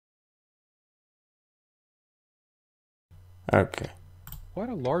Okay. Quite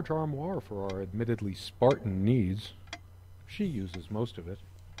a large armoire for our admittedly Spartan needs. She uses most of it.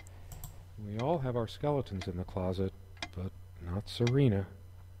 We all have our skeletons in the closet, but not Serena.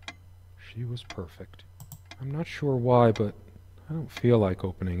 She was perfect. I'm not sure why, but I don't feel like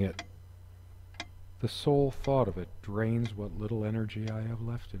opening it. The sole thought of it drains what little energy I have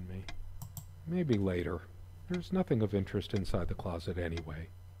left in me. Maybe later. There's nothing of interest inside the closet anyway.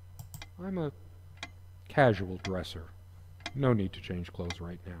 I'm a casual dresser. No need to change clothes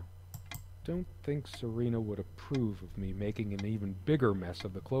right now. Don't think Serena would approve of me making an even bigger mess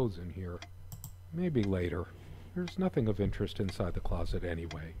of the clothes in here. Maybe later. There's nothing of interest inside the closet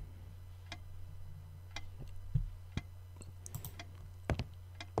anyway.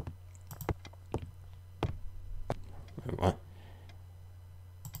 Wait, what?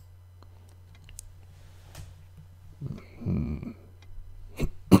 Hmm.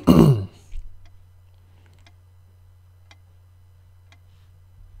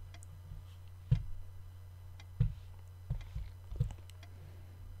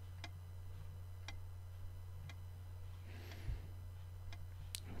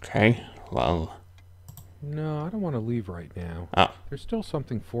 Okay, well. No, I don't want to leave right now. Oh, There's still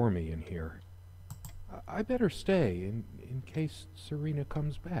something for me in here. I better stay in case Serena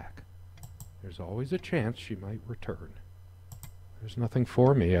comes back. There's always a chance she might return. There's nothing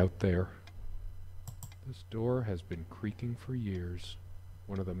for me out there. This door has been creaking for years.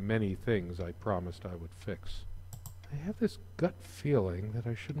 One of the many things I promised I would fix. I have this gut feeling that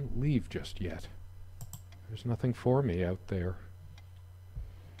I shouldn't leave just yet. There's nothing for me out there.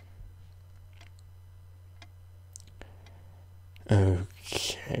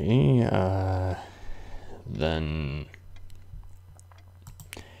 okay, then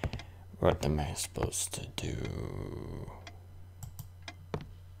what am I supposed to do?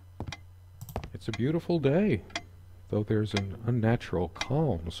 It's a beautiful day, though there's an unnatural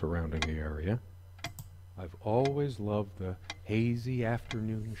calm surrounding the area. I've always loved the hazy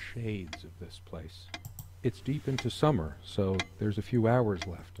afternoon shades of this place. It's deep into summer, so there's a few hours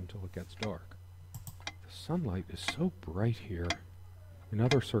left until it gets dark. The sunlight is so bright here. In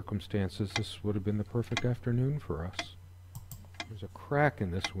other circumstances, this would have been the perfect afternoon for us. There's a crack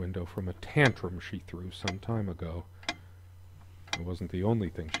in this window from a tantrum she threw some time ago. It wasn't the only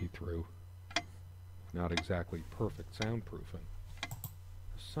thing she threw. Not exactly perfect soundproofing.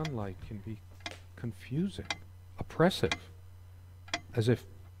 The sunlight can be confusing, oppressive, as if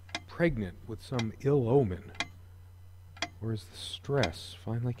pregnant with some ill omen. Or is the stress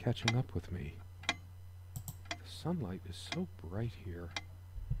finally catching up with me? The sunlight is so bright here.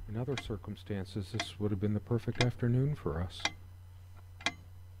 In other circumstances, this would have been the perfect afternoon for us.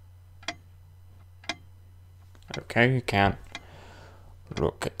 Okay, you can't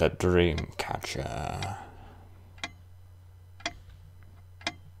look at the dream catcher.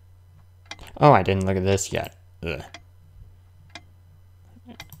 Oh, I didn't look at this yet. Ugh.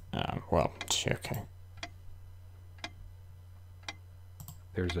 Well, okay.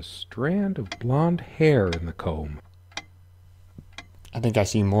 There's a strand of blonde hair in the comb. I think I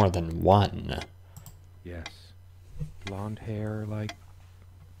see more than one. Yes, blonde hair like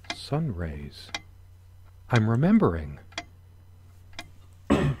sun rays. I'm remembering.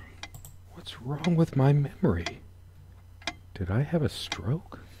 What's wrong with my memory? Did I have a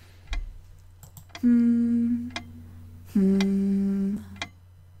stroke?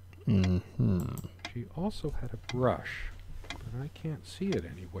 She also had a brush, but I can't see it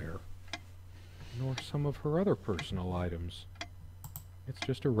anywhere. Nor some of her other personal items. It's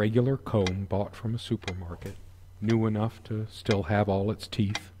just a regular comb bought from a supermarket, new enough to still have all its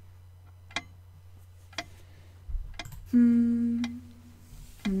teeth.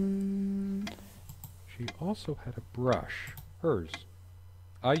 She also had a brush, hers.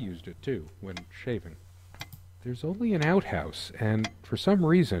 I used it too, when shaving. There's only an outhouse, and for some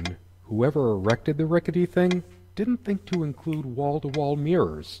reason, whoever erected the rickety thing didn't think to include wall-to-wall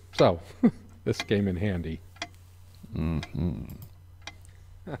mirrors. So, this came in handy.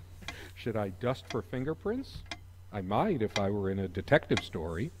 Should I dust for fingerprints? I might if I were in a detective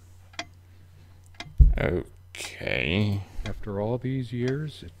story. Okay. After all these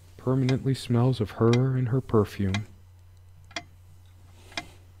years, it permanently smells of her and her perfume.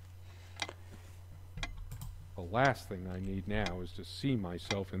 The last thing I need now is to see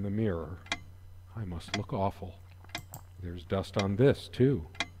myself in the mirror. I must look awful. There's dust on this, too.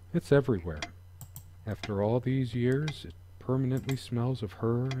 It's everywhere. After all these years, it permanently smells of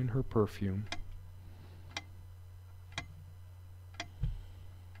her and her perfume.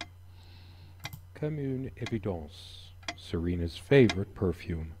 Comme une évidence. Serena's favorite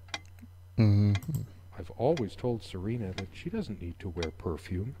perfume. I I've always told Serena that she doesn't need to wear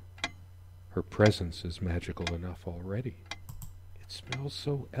perfume. Her presence is magical enough already. It smells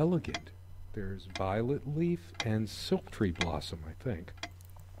so elegant. There's violet leaf and silk tree blossom, I think.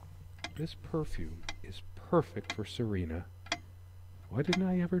 This perfume is perfect for Serena. Why didn't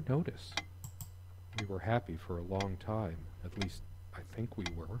I ever notice? We were happy for a long time. At least, I think we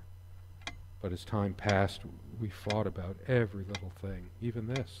were. But as time passed, we fought about every little thing, even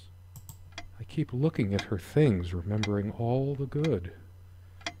this. I keep looking at her things, remembering all the good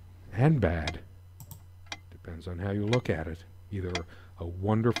and bad. Depends on how you look at it. Either a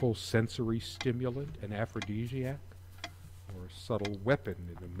wonderful sensory stimulant and aphrodisiac, or a subtle weapon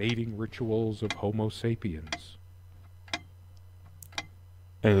in the mating rituals of Homo sapiens.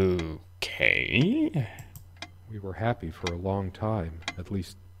 Okay. We were happy for a long time. At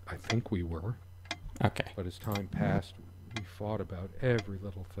least, I think we were. Okay. But as time passed, we fought about every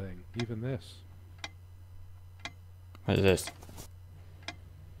little thing, even this. What is this?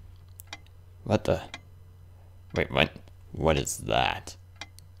 What the? Wait, what? What is that?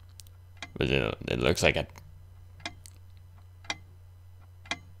 It looks like a...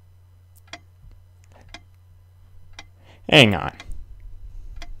 Hang on.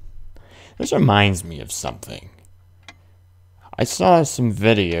 This reminds me of something. I saw some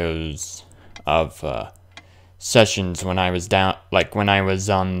videos of sessions when I was down, like when I was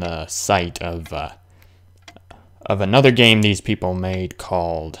on the site of another game these people made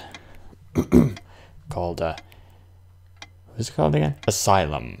called what was it called again?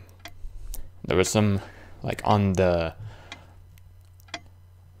 Asylum. There was some on their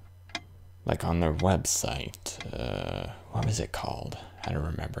website. What was it called? I don't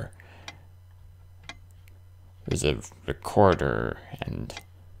remember. There was a recorder, and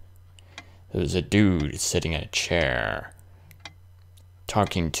there was a dude sitting in a chair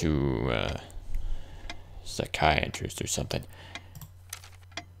talking to a psychiatrist or something.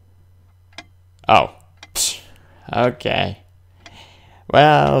 Oh. Okay.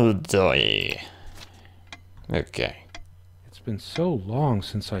 Well, doy. Okay. It's been so long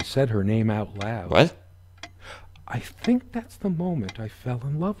since I said her name out loud. What? I think that's the moment I fell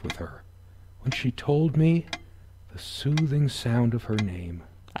in love with her. When she told me the soothing sound of her name.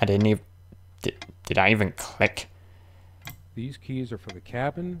 I didn't even... Did I even click? These keys are for the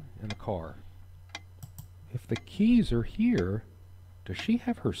cabin and the car. If the keys are here, does she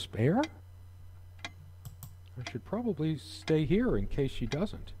have her spare? I should probably stay here in case she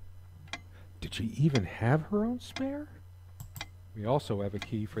doesn't. Did she even have her own spare? We also have a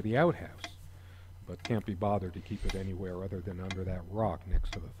key for the outhouse, but can't be bothered to keep it anywhere other than under that rock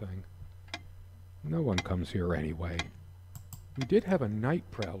next to the thing. No one comes here anyway. We did have a night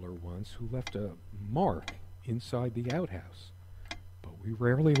prowler once who left a mark inside the outhouse, but we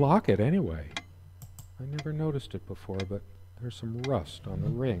rarely lock it anyway. I never noticed it before, but there's some rust on the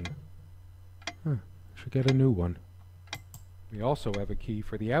ring. Should get a new one. We also have a key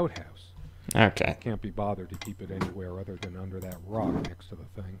for the outhouse. Okay. Can't be bothered to keep it anywhere other than under that rock next to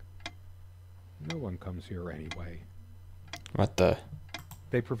the thing. No one comes here anyway. What the?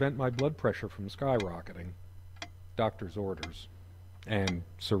 They prevent my blood pressure from skyrocketing. Doctor's orders. And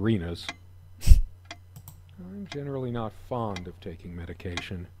Serena's. I'm generally not fond of taking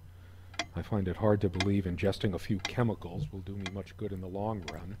medication. I find it hard to believe ingesting a few chemicals will do me much good in the long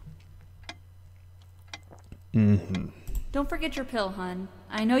run. Mm-hmm. Don't forget your pill, hun.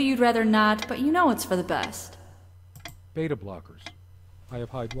 I know you'd rather not, but you know it's for the best. Beta blockers. I have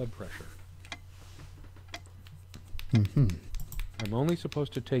high blood pressure. Mm-hmm. I'm only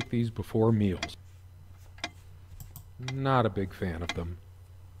supposed to take these before meals. Not a big fan of them.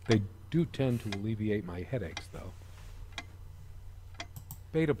 They do tend to alleviate my headaches, though.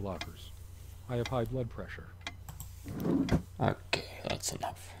 Beta blockers. I have high blood pressure. Okay, that's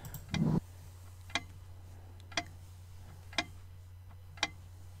enough.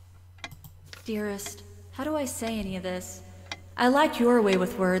 Dearest, how do I say any of this? I like your way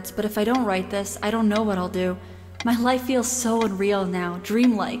with words, but if I don't write this, I don't know what I'll do. My life feels so unreal now,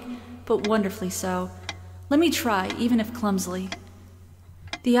 dreamlike, but wonderfully so. Let me try, even if clumsily.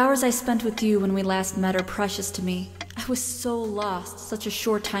 The hours I spent with you when we last met are precious to me. I was so lost such a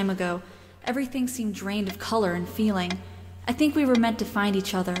short time ago. Everything seemed drained of color and feeling. I think we were meant to find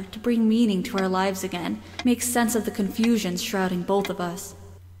each other, to bring meaning to our lives again, make sense of the confusion shrouding both of us.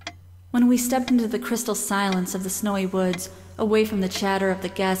 When we stepped into the crystal silence of the snowy woods, away from the chatter of the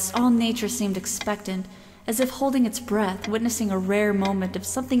guests, all nature seemed expectant, as if holding its breath, witnessing a rare moment of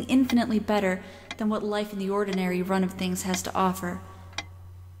something infinitely better than what life in the ordinary run of things has to offer.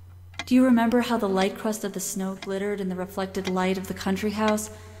 Do you remember how the light crust of the snow glittered in the reflected light of the country house?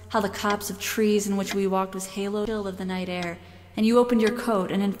 how the copse of trees in which we walked was haloed chill of the night air, and you opened your coat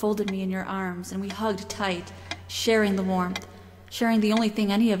and enfolded me in your arms, and we hugged tight, sharing the warmth, sharing the only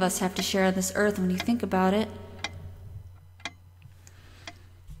thing any of us have to share on this earth when you think about it.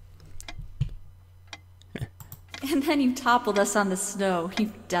 And then you toppled us on the snow,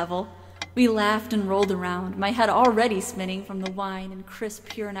 you devil. We laughed and rolled around, my head already spinning from the wine and crisp,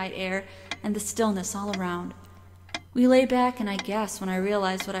 pure night air and the stillness all around. We lay back, and I gasped when I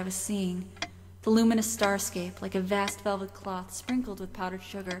realized what I was seeing. The luminous starscape, like a vast velvet cloth sprinkled with powdered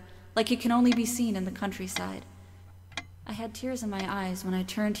sugar, like it can only be seen in the countryside. I had tears in my eyes when I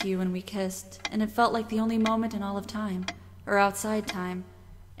turned to you and we kissed, and it felt like the only moment in all of time, or outside time,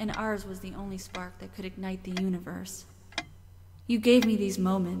 and ours was the only spark that could ignite the universe. You gave me these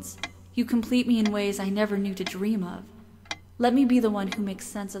moments. You complete me in ways I never knew to dream of. Let me be the one who makes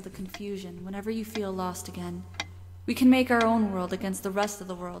sense of the confusion whenever you feel lost again. We can make our own world against the rest of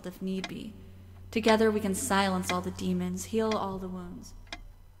the world if need be. Together we can silence all the demons, heal all the wounds.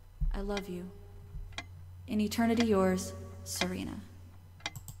 I love you. In eternity yours, Serena.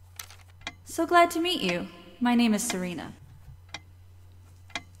 So glad to meet you. My name is Serena.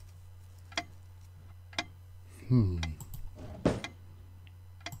 Oh,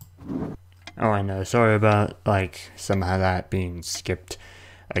 I know. Sorry about, somehow that being skipped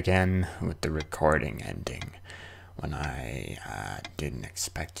again with the recording ending when I didn't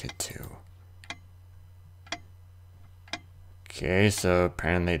expect it to. Okay, so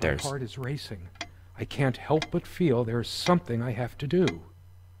apparently there's... My heart is racing. I can't help but feel there's something I have to do.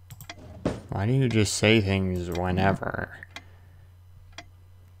 Why do you just say things whenever?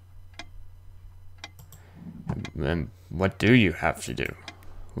 And what do you have to do?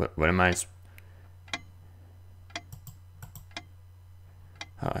 What am I...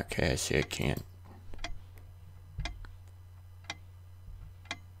 Oh, okay, I see I can't.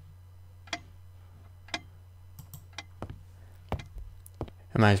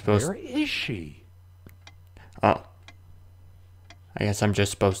 Am I supposed... Where is she? Oh. I guess I'm just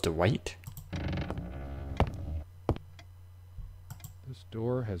supposed to wait? This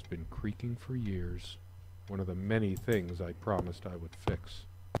door has been creaking for years. One of the many things I promised I would fix.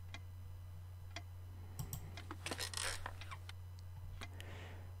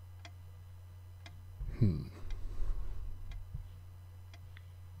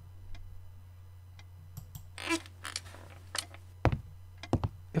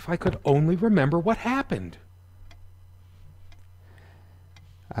 If I could only remember what happened.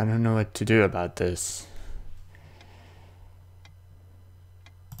 I don't know what to do about this.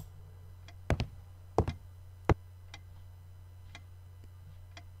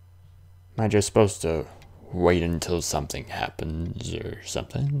 Am I just supposed to wait until something happens or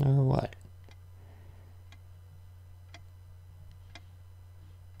something, or what?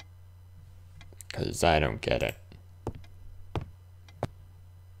 Because I don't get it.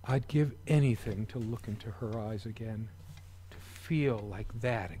 I'd give anything to look into her eyes again, to feel like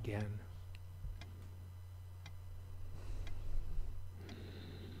that again.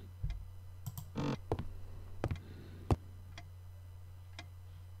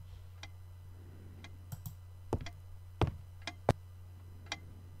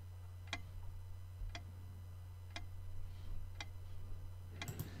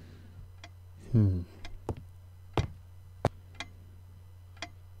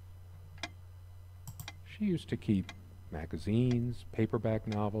 She used to keep magazines, paperback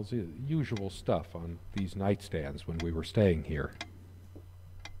novels, usual stuff on these nightstands when we were staying here.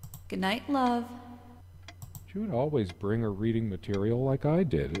 Good night, love. She would always bring her reading material like I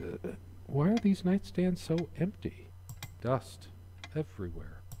did. Why are these nightstands so empty? Dust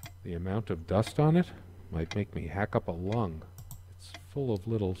everywhere. The amount of dust on it might make me hack up a lung. It's full of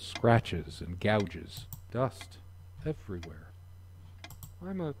little scratches and gouges. Dust everywhere.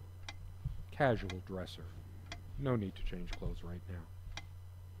 I'm a casual dresser. No need to change clothes right now.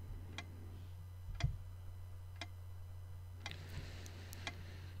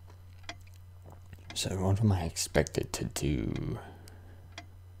 So what am I expected to do?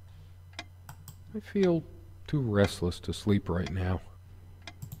 I feel too restless to sleep right now.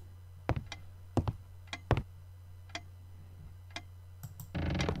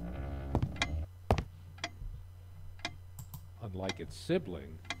 Unlike its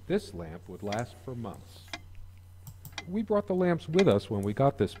sibling, this lamp would last for months. We brought the lamps with us when we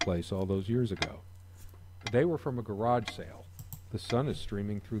got this place all those years ago. They were from a garage sale. The sun is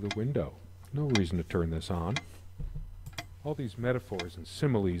streaming through the window. No reason to turn this on. All these metaphors and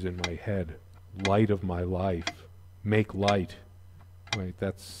similes in my head. Light of my life. Make light. Wait,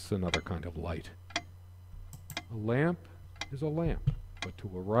 that's another kind of light. A lamp is a lamp. But to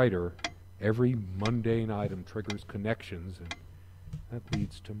a writer, every mundane item triggers connections, and that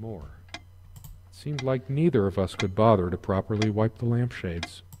leads to more. It seemed like neither of us could bother to properly wipe the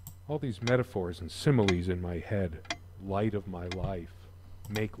lampshades. All these metaphors and similes in my head. Light of my life.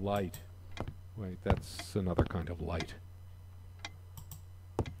 Make light. Wait, that's another kind of light.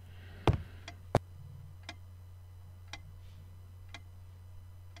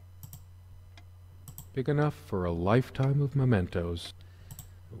 Big enough for a lifetime of mementos.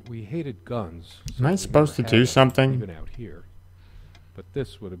 But we hated guns. Am I supposed to do something? Even out here. But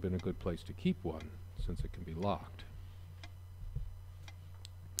this would have been a good place to keep one, since it can be locked.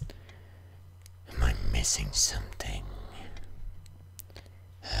 Am I missing something?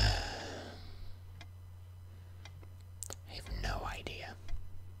 I have no idea.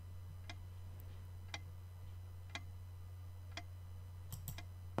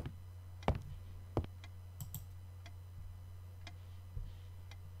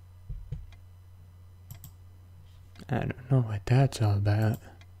 I don't know what that's all about.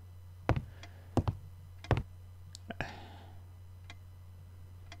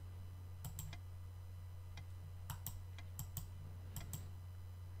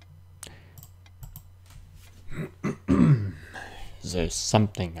 There's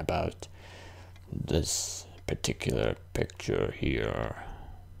something about this particular picture here.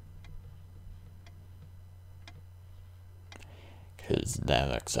 'Cause that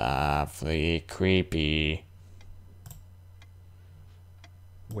looks awfully creepy.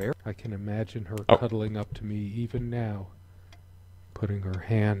 Where? I can imagine her Oh. cuddling up to me even now, putting her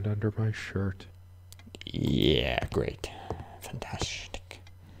hand under my shirt. Yeah, great. Fantastic.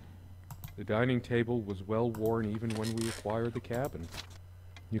 The dining table was well worn even when we acquired the cabin.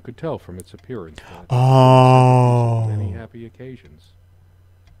 You could tell from its appearance that it was the centerpiece of many happy occasions,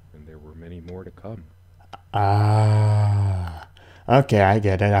 and there were many more to come. Okay, I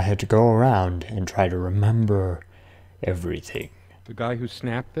get it. I had to go around and try to remember everything. The guy who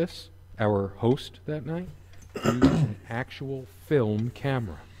snapped this, our host that night, used an actual film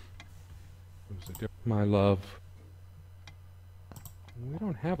camera. It was my love. We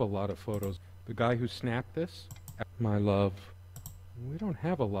don't have a lot of photos. The guy who snapped this, my love. We don't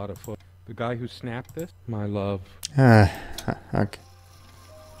have a lot of photos. The guy who snapped this, my love. Okay.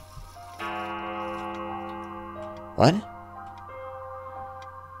 What?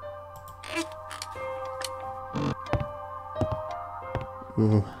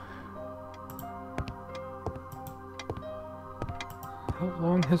 Ooh. How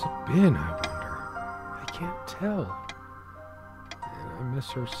long has it been, I wonder? I can't tell. And I miss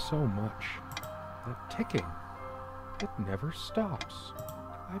her so much. That ticking. It never stops.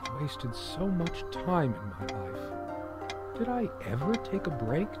 I've wasted so much time in my life. Did I ever take a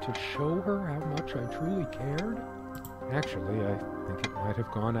break to show her how much I truly cared? Actually, I think it might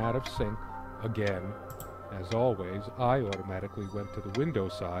have gone out of sync again. As always, I automatically went to the window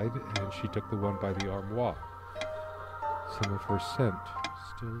side, and she took the one by the armoire. Some of her scent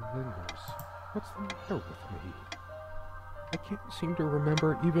still lingers. What's the matter with me? I can't seem to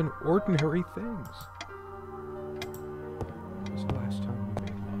remember even ordinary things. When was the last time we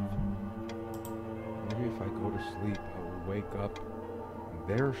made love? Maybe if I go to sleep, I will wake up, and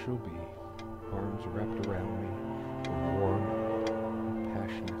there she'll be, arms wrapped around me, a warm,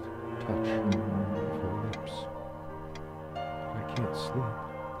 passionate touch of her lips. I can't sleep.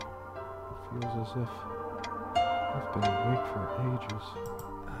 It feels as if I've been awake for ages.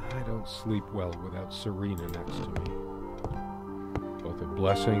 I don't sleep well without Serena next to me. Both a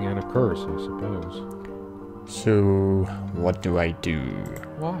blessing and a curse, I suppose. So, what do I do?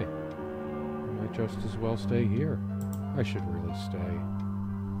 Why? I might just as well stay here. I should really stay.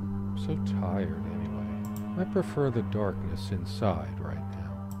 I'm so tired anyway. I prefer the darkness inside right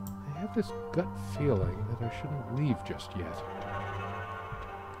now. I have this gut feeling that I shouldn't leave just yet.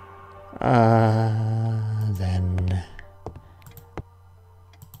 Then...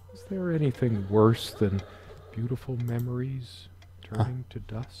 Is there anything worse than beautiful memories turning to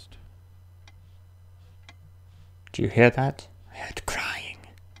dust? Do you hear that? I heard crying.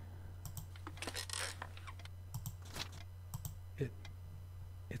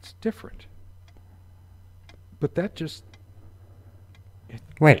 It's different. But that just... It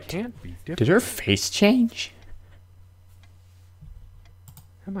Wait, can't be different. did her face change?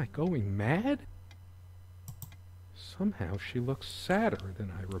 Am I going mad? Somehow she looks sadder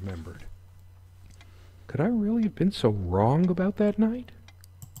than I remembered. Could I really have been so wrong about that night?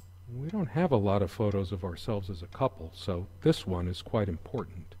 We don't have a lot of photos of ourselves as a couple, so this one is quite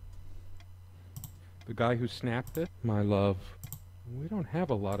important. The guy who snapped it, my love. We don't have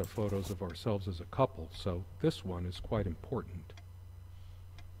a lot of photos of ourselves as a couple, so this one is quite important.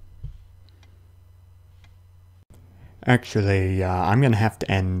 Actually, I'm gonna have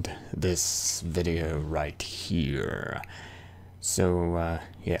to end this video right here. So,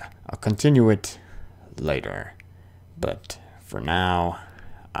 yeah, I'll continue it later. But for now,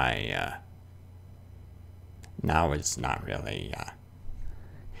 now is not really,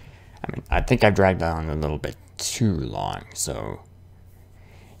 I mean, I think I dragged on a little bit too long, so,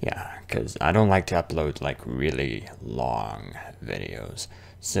 yeah, because I don't like to upload, like, really long videos.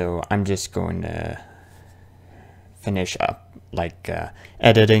 So I'm just going to finish up, like,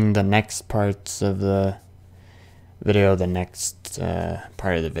 editing the next parts of the video, the next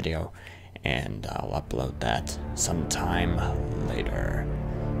part of the video, and I'll upload that sometime later.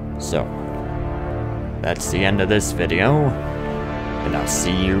 So, that's the end of this video, and I'll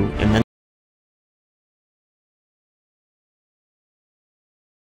see you in the